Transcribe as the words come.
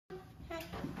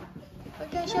We're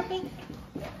going shopping.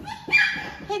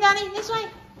 Hey, Danny, this way.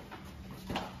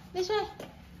 This way.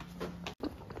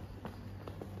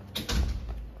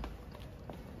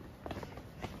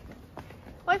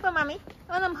 Wait for mommy. You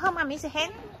want to hold mommy's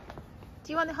hand?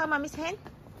 Do you want to hold mommy's hand?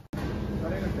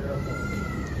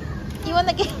 You want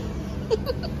to get?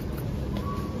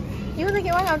 You want to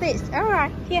get one of these? All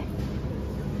right, here.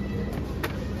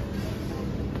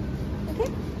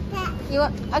 Okay. You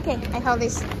want? Okay, I hold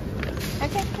this.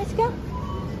 Okay, let's go.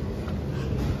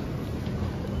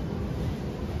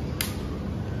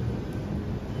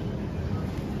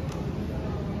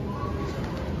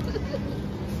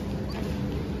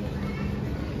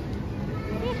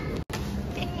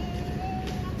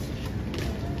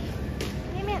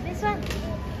 This one.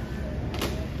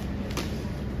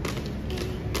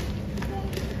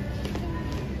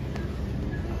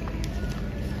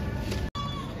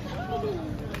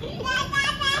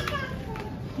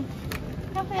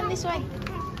 Come on this way.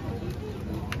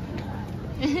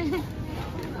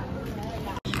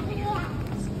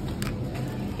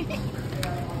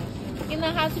 You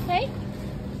know how to play?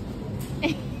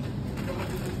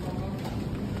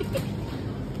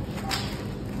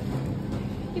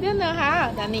 You don't know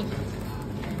how, Danny.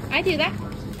 I do that.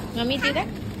 Mommy do that.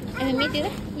 And mommy do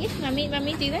that. Yes, mommy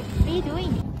do that. What are you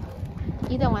doing?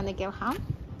 You don't want to go home?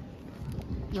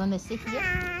 You want to sit here?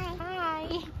 Hi.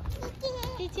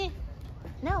 Gigi.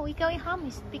 No, we're going home.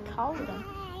 It's a bit cold.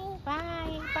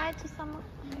 Bye. Bye to someone.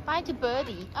 Bye to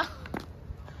Birdie. Oh.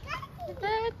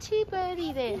 There are two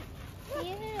Birdie there.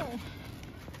 Yeah.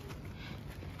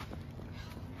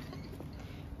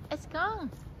 It's gone.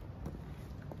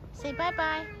 Say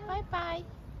bye-bye. Bye-bye.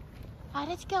 Alright,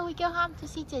 let's go. We go home to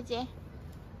see Jeje.